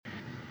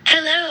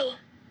Hello.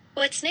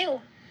 What's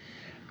new?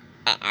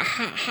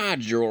 Hi,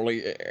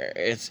 Julie.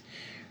 It's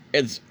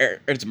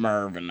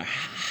Mervin.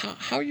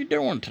 How you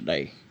doing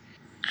today?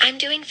 I'm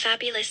doing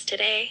fabulous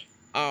today.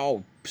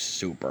 Oh,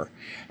 super.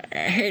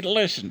 Hey,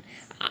 listen.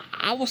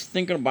 I was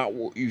thinking about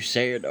what you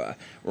said.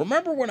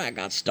 Remember when I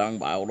got stung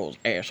by all those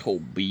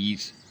asshole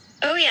bees?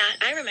 Oh yeah,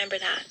 I remember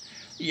that.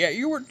 Yeah,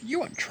 you were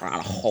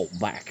trying to hold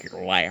back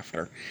your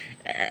laughter,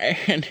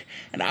 and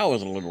I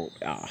was a little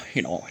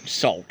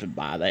insulted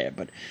by that.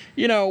 But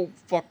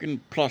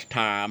fucking plus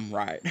time,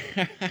 right?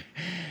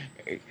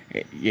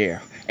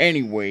 Yeah.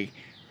 Anyway,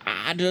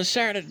 I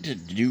decided to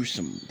do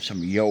some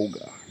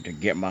yoga to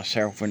get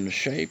myself into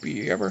shape.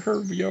 You ever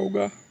heard of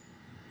yoga?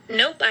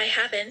 Nope, I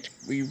haven't.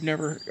 You've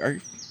never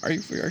are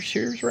you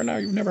serious right now?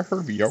 You've never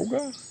heard of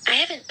yoga? I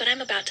haven't, but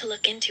I'm about to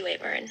look into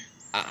it, Vern.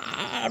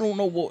 I don't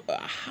know what.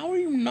 How do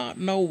you not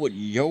know what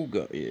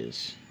yoga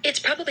is? It's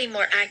probably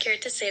more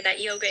accurate to say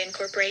that yoga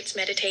incorporates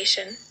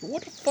meditation.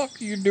 What the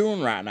fuck are you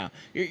doing right now?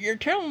 You're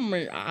telling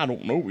me I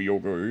don't know what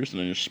yoga is,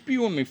 and you're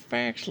spewing me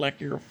facts like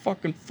you're a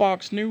fucking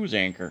Fox News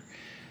anchor.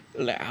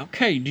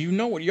 Okay, do you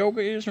know what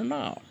yoga is or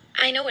not?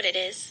 I know what it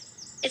is.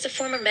 It's a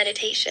form of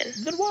meditation.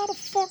 Then why the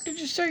fuck did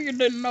you say you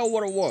didn't know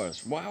what it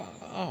was?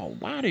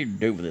 Why do you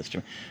do this to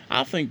me?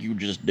 I think you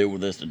just do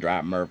this to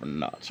drive Mervin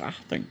nuts. I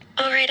think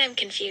Alright, I'm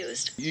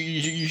confused.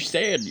 you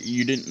said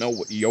you didn't know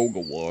what yoga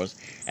was,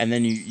 and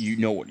then you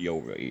know what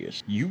yoga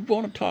is. You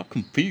want to talk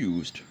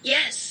confused?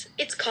 Yes,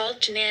 it's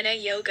called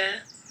Jnana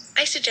Yoga.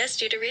 I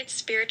suggest you to read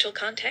spiritual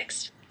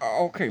context.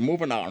 Okay,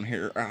 moving on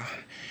here.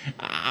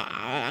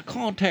 I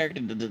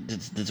contacted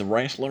this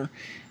wrestler,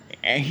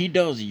 and he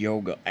does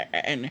yoga,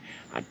 and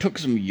I took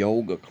some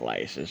yoga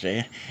classes,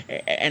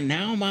 and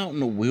now I'm out in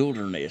the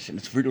wilderness, and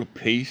it's really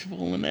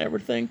peaceful and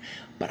everything,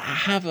 but I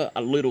have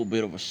a little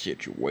bit of a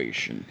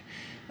situation.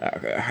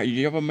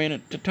 You have a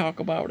minute to talk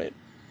about it?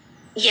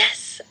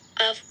 Yes,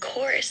 of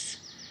course.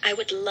 I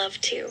would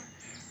love to.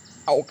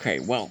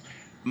 Okay, well,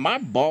 my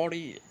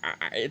body,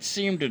 it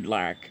seemed to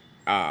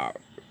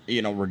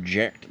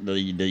reject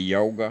the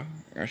yoga,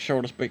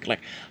 so to speak. Like,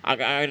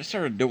 I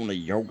started doing the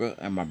yoga,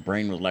 and my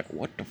brain was like,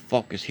 what the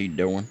fuck is he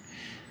doing?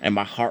 And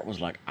my heart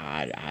was like,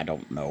 I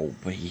don't know,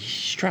 but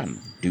he's trying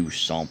to do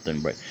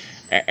something.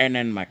 And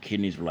then my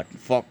kidneys were like,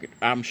 fuck it,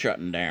 I'm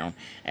shutting down.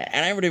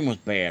 And everything was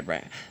bad,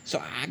 right?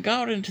 So I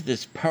got into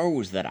this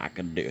pose that I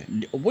could do.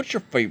 What's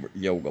your favorite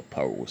yoga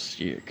pose?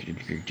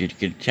 Could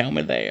you tell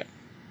me that?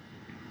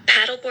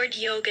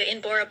 Paddleboard yoga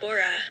in Bora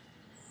Bora.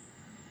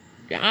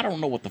 Yeah, I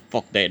don't know what the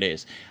fuck that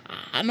is.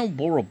 I know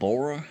Bora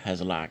Bora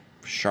has like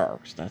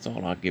sharks. That's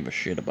all I give a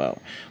shit about.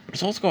 But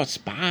it's also got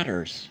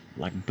spiders,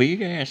 like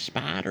big ass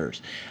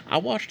spiders. I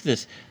watched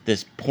this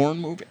porn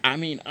movie.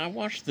 I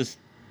watched this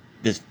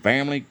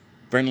family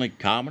friendly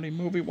comedy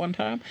movie one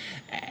time,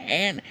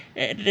 and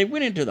they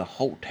went into the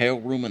hotel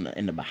room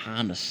in the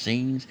behind the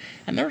scenes,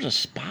 and there's a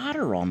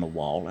spider on the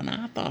wall, and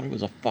I thought it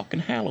was a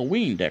fucking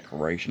Halloween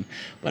decoration,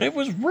 but it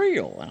was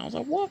real, and I was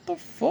like, what the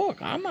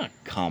fuck? I'm not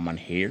coming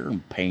here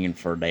and paying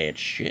for that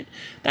shit.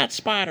 That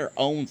spider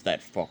owns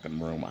that fucking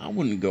room. I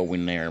wouldn't go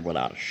in there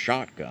without a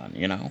shotgun,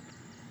 you know?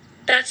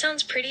 That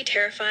sounds pretty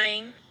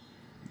terrifying.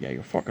 Yeah,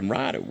 you're fucking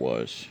right. It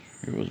was.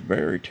 It was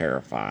very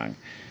terrifying.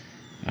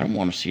 I don't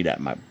want to see that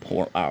in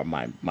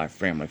my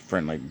family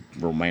friendly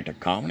romantic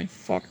comedy.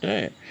 Fuck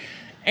that.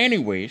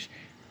 Anyways,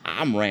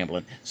 I'm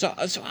rambling. So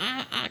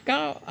I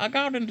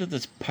got into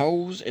this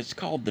pose. It's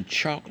called the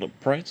chocolate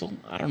pretzel.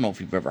 I don't know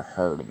if you've ever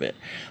heard of it,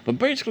 but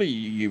basically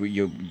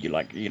you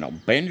like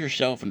bend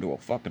yourself into a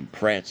fucking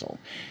pretzel,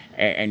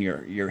 and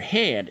your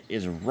head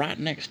is right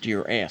next to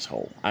your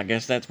asshole. I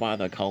guess that's why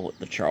they call it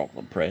the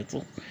chocolate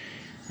pretzel.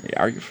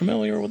 Are you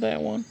familiar with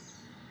that one?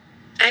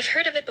 I've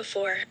heard of it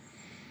before.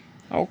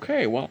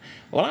 Okay, well,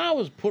 I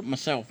was putting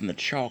myself in the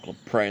chocolate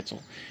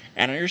pretzel,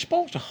 and you're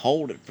supposed to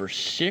hold it for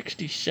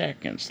 60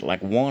 seconds,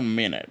 like 1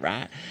 minute,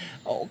 right?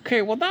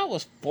 Okay, well, that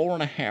was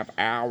 4.5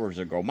 hours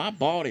ago. My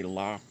body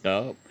locked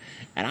up,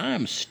 and I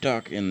am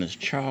stuck in this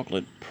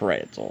chocolate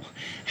pretzel.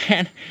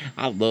 And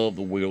I love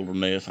the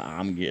wilderness.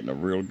 I'm getting a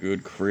real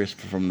good crisp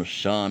from the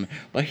sun.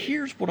 But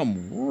here's what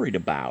I'm worried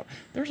about.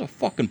 There's a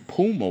fucking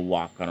puma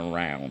walking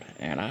around,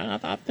 and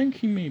I think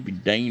he may be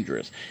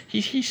dangerous.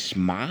 He's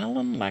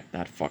smiling like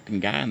that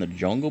fucking guy in the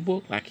Jungle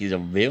Book, like he's a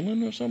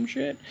villain or some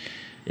shit.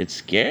 It's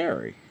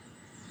scary.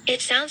 It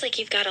sounds like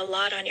you've got a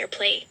lot on your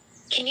plate.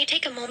 Can you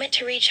take a moment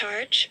to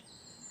recharge?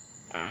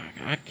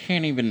 I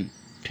can't even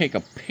take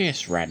a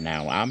piss right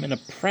now. I'm in a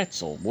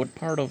pretzel. What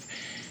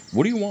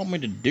do you want me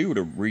to do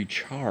to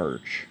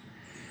recharge?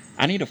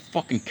 I need a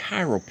fucking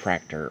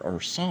chiropractor or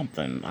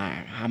something.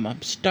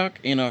 I'm stuck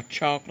in a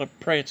chocolate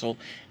pretzel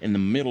in the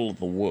middle of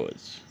the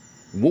woods.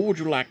 What would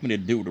you like me to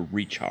do to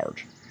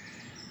recharge?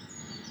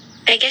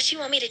 I guess you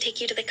want me to take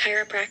you to the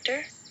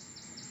chiropractor?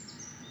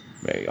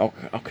 Hey,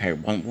 okay,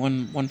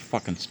 one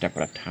fucking step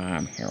at a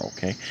time here,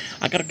 okay?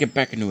 I gotta get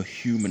back into a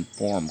human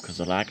form, because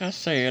like I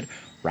said,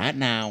 right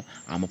now,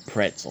 I'm a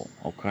pretzel,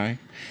 okay?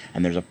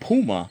 And there's a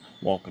puma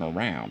walking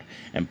around,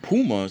 and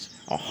pumas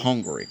are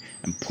hungry,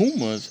 and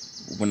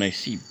pumas when they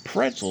see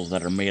pretzels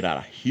that are made out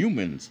of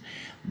humans,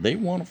 they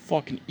want to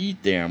fucking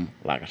eat them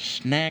like a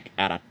snack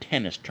at a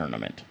tennis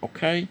tournament,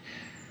 okay?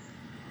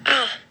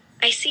 Ah,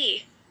 I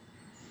see.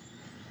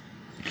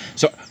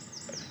 So,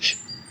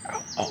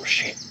 oh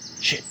shit,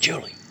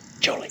 Julie.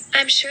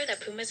 I'm sure that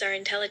pumas are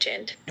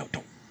intelligent. No,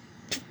 don't,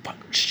 fuck,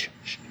 shh.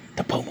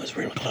 The puma's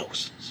real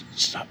close.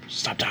 Stop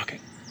talking.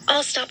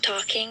 I'll stop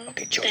talking.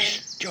 Okay, then.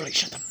 Julie,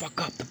 shut the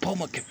fuck up. The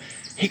puma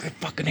he could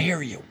fucking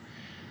hear you.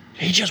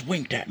 He just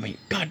winked at me.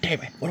 God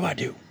damn it, what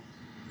do?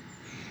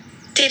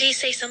 Did he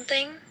say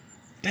something?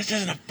 This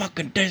isn't a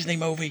fucking Disney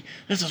movie.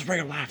 This is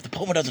real life. The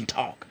puma doesn't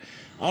talk.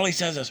 All he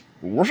says is,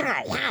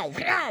 wow, wow,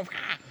 wow.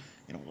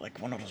 You know, like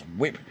one of those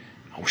whip.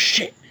 Oh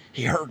shit,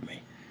 he heard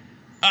me.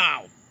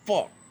 Oh,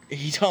 fuck.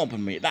 He's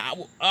humping me.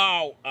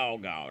 Oh,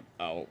 God.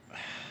 Oh,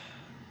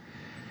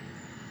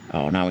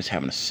 now he's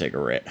having a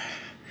cigarette.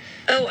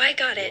 Oh, I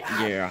got it.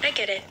 Yeah. I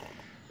get it.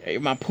 Hey,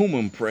 my puma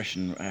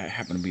impression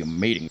happened to be a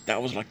mating.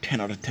 That was like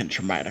 10 out of 10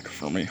 traumatic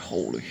for me.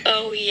 Holy.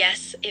 Oh,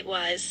 yes, it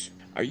was.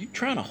 Are you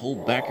trying to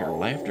hold back your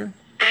laughter?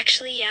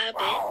 Actually, yeah, a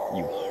bit.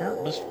 You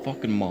heartless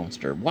fucking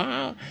monster.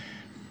 Why?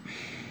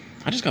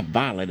 I just got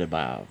violated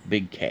by a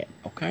big cat,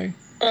 okay?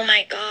 Oh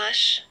my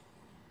gosh.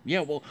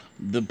 Yeah, well,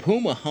 the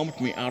puma humped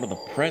me out of the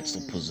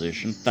pretzel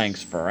position,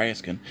 thanks for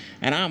asking,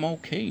 and I'm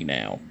okay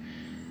now.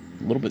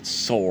 A little bit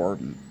sore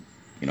and,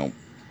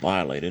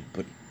 violated,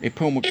 but hey,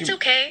 puma... It's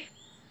okay.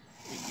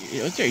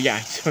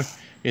 Yeah,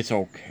 it's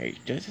okay.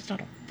 It's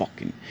not a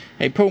fucking...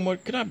 Hey, puma,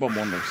 can I bum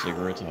one of those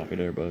cigarettes off you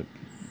there, bud?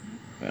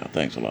 Well,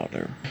 thanks a lot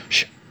there.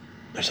 Shh,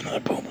 there's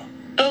another puma.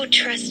 Oh,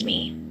 trust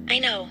me. I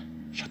know.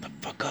 Shut the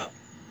fuck up.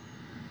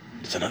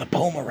 There's another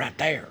puma right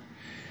there.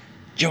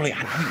 Julie,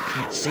 I know you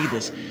can't see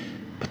this,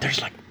 but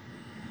there's like...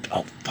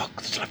 Oh, fuck.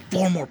 There's like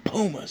 4 more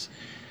pumas.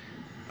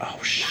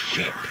 Oh,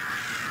 shit.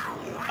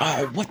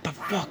 Oh, what the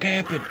fuck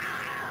happened?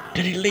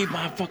 Did he leave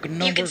my fucking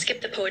number? You can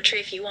skip the poetry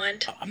if you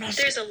want. I'm not...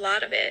 There's a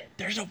lot of it.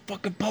 There's no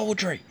fucking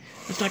poetry.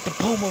 It's like the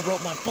puma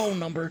wrote my phone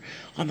number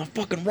on the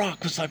fucking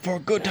rock. It's like, for a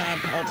good time,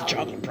 called the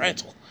chocolate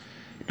pretzel.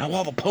 Now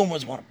all the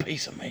pumas want a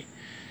piece of me.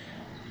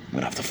 I'm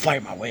gonna have to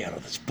fight my way out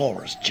of this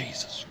forest,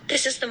 Jesus.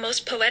 This is the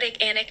most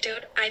poetic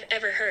anecdote I've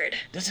ever heard.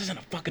 This isn't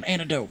a fucking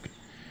antidote.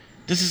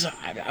 This is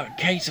a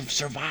case of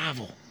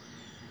survival.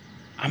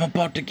 I'm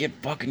about to get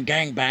fucking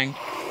gangbanged.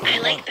 I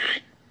like that.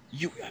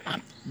 You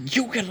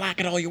can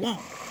like it all you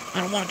want. I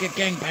don't want to get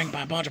gangbanged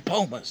by a bunch of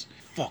pumas.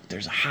 Fuck,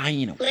 there's a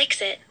hyena.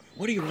 Licks it.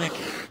 What are you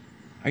licking?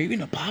 Are you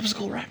eating a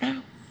popsicle right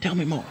now? Tell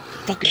me more.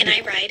 Fucking. Can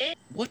I ride it?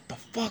 What the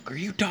fuck are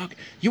you talking?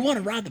 You want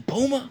to ride the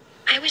puma?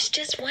 I was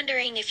just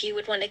wondering if you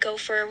would want to go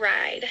for a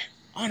ride.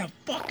 On a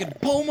fucking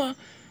puma?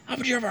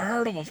 Haven't you ever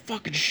heard of a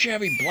fucking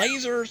Chevy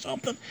Blazer or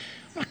something?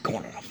 I'm not going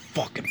on a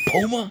fucking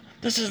puma.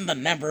 This isn't the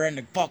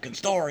never-ending fucking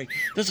story.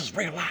 This is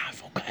real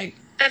life, okay?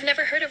 I've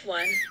never heard of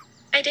one.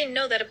 I didn't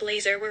know that a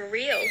blazer were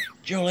real.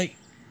 Julie,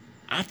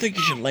 I think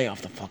you should lay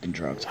off the fucking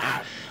drugs.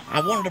 I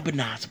wanted to be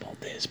nice about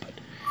this, but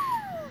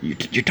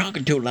you're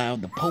talking too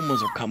loud. The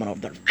pumas are coming up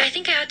there. I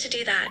think I ought to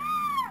do that.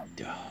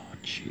 Oh,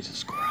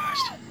 Jesus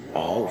Christ.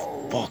 Oh,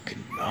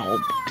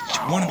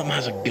 one of them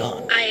has a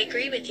gun. I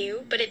agree with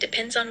you, but it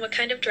depends on what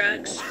kind of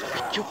drugs.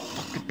 Could you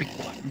fucking be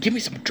quiet? Give me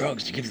some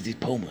drugs to give to these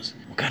pumas.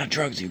 What kind of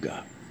drugs you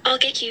got? I'll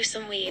get you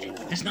some weed.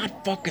 It's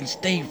not fucking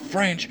Steve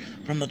French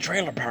from the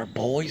Trailer Park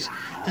Boys.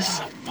 This is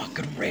a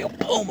fucking real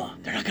puma.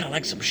 They're not gonna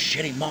like some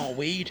shitty mall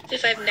weed.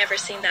 If I've never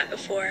seen that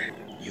before.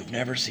 You've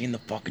never seen the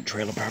fucking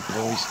Trailer Park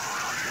Boys?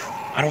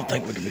 I don't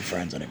think we can be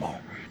friends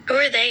anymore. Who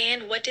are they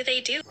and what do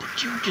they do?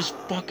 Did you just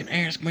fucking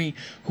ask me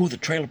who the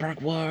Trailer Park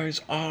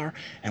Boys are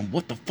and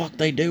what the fuck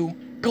they do?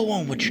 Go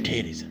on with your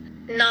titties.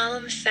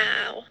 Nollum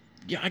fow.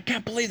 Yeah, I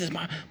can't believe this.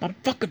 My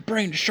fucking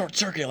brain is short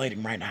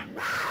circulating right now.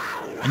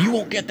 And you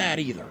won't get that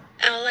either.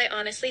 Al, I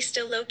honestly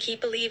still low-key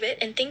believe it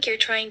and think you're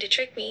trying to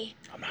trick me.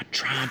 I'm not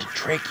trying to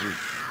trick you.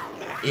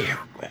 Here,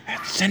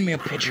 send me a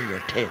picture of your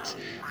tits.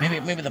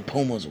 Maybe the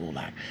pumas will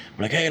like,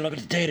 hey, look at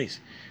the titties.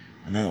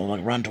 And then they'll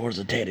like run towards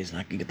the titties and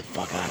I can get the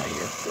fuck out of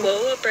here.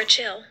 Whoa, bro,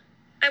 chill.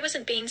 I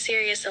wasn't being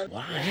serious. Well,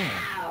 I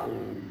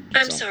am.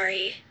 I'm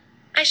sorry.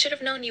 I should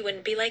have known you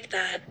wouldn't be like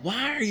that.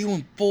 Why are you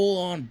in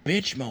full-on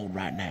bitch mode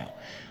right now?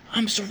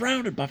 I'm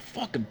surrounded by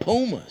fucking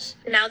pumas.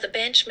 Now the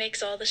bench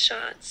makes all the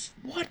shots.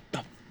 What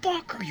the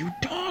fuck are you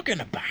talking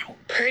about?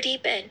 Purdy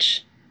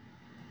bench.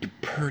 You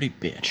pretty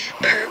bitch.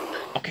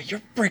 Perp. Okay,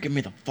 you're freaking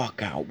me the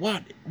fuck out.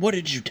 What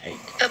did you take?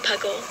 A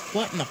puggle.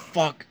 What in the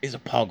fuck is a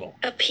puggle?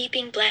 A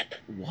peeping blep.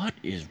 What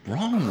is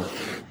wrong with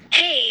you?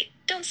 Hey,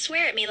 don't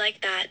swear at me like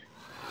that.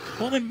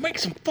 Well, then make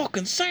some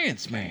fucking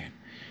sense, man.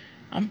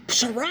 I'm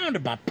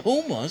surrounded by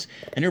pumas,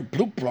 and you're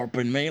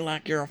bloop-blorping me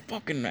like you're a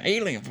fucking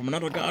alien from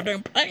another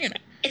goddamn planet.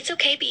 It's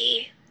okay,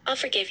 B. I'll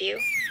forgive you.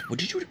 Well,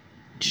 did you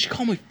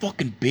call me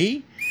fucking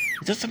B?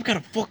 Is that some kind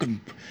of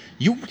fucking...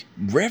 You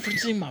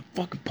referencing my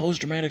fucking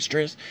post-traumatic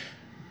stress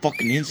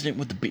fucking incident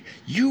with the B?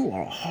 You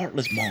are a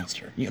heartless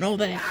monster. You know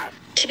that?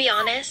 To be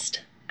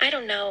honest, I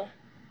don't know.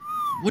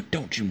 What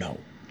don't you know,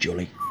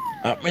 Julie?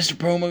 Mr.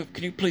 Puma,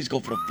 can you please go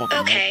for the fucking...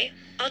 Okay,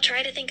 I'll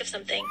try to think of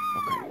something.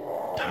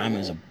 Okay. Time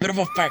is a bit of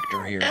a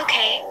factor here.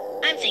 Okay,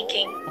 I'm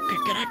thinking. Okay,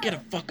 can I get a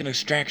fucking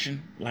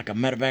extraction? Like a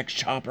medevac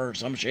chopper or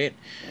some shit?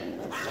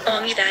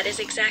 That is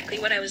exactly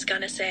what I was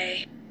gonna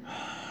say.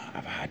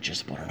 I've had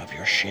just about enough of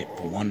your shit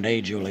for one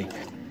day, Julie.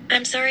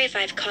 I'm sorry if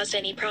I've caused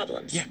any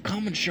problems. Yeah,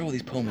 come and show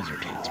these pumas your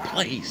tits,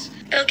 please.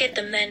 I'll get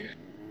them then.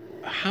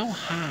 How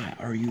high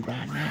are you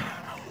right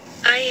now?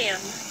 I am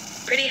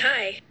pretty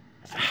high.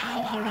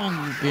 How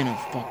long you been a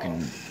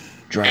fucking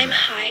driver? I'm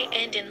high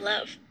and in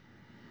love.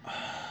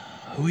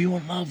 Who you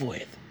in love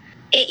with?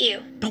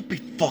 You. Don't be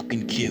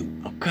fucking cute,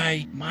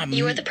 okay?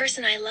 You are the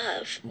person I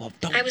love. Well,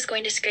 don't. I was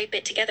going to scrape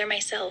it together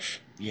myself.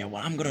 Yeah,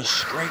 well, I'm gonna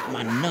scrape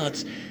my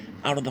nuts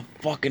out of the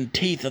fucking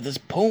teeth of this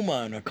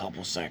puma in a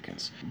couple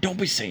seconds. Don't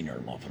be saying you're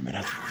in love with me.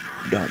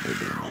 Don't be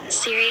doing that.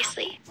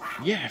 Seriously?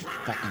 Yeah,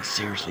 fucking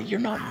seriously. You're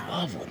not in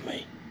love with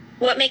me.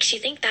 What makes you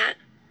think that?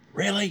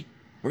 Really?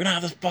 We're gonna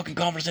have this fucking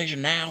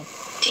conversation now?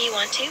 Do you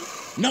want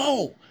to?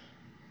 No!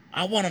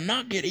 I wanna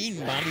not get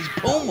eaten by these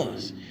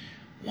pumas.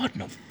 What in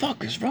the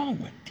fuck is wrong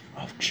with you?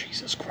 Oh,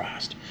 Jesus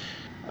Christ.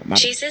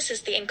 Jesus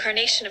is the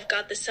incarnation of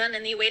God the Son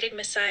and the awaited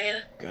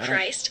Messiah,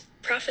 Christ,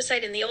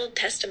 prophesied in the Old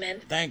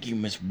Testament. Thank you,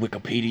 Miss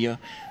Wikipedia.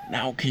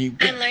 Now, can you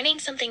I'm learning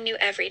something new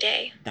every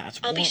day.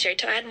 I'll be sure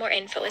to add more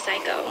info as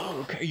I go.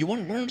 Oh, okay. You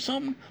want to learn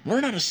something?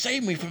 Learn how to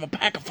save me from a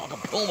pack of fucking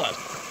pumas.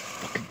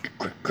 Fucking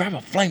grab a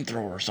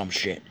flamethrower or some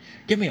shit.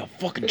 Give me a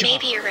fucking job.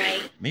 Maybe you're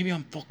right. Maybe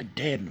I'm fucking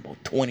dead in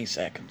about 20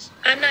 seconds.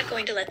 I'm not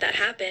going to let that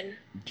happen.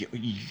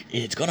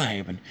 It's gonna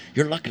happen.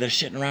 You're lucky they're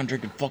sitting around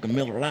drinking fucking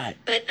Miller Lite.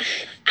 But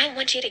I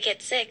want you to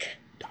get sick.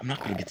 I'm not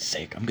gonna get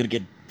sick. I'm gonna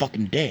get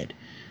fucking dead.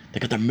 They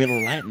got their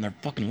Miller Lite and they're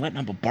fucking lighting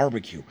up a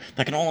barbecue.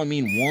 That can only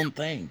mean one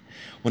thing.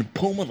 When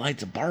Puma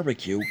lights a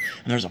barbecue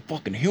and there's a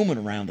fucking human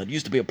around that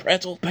used to be a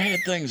pretzel, bad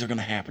things are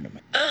gonna happen to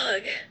me.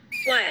 Ugh.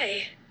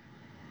 Why?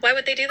 Why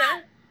would they do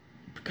that?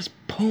 Because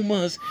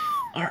Pumas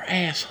are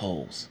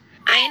assholes.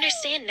 I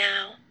understand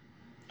now.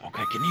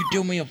 Okay, can you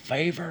do me a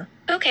favor?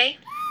 Okay.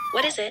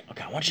 What is it?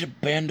 Okay, I want you to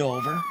bend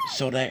over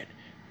so that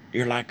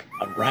you're like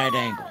a right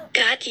angle.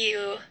 Got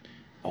you.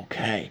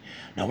 Okay,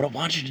 now what I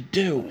want you to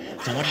do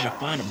is I want you to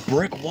find a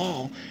brick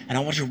wall and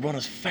I want you to run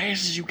as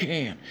fast as you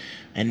can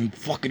and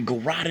fucking go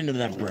right into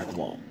that brick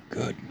wall.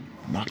 Good.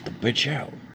 Knock the bitch out.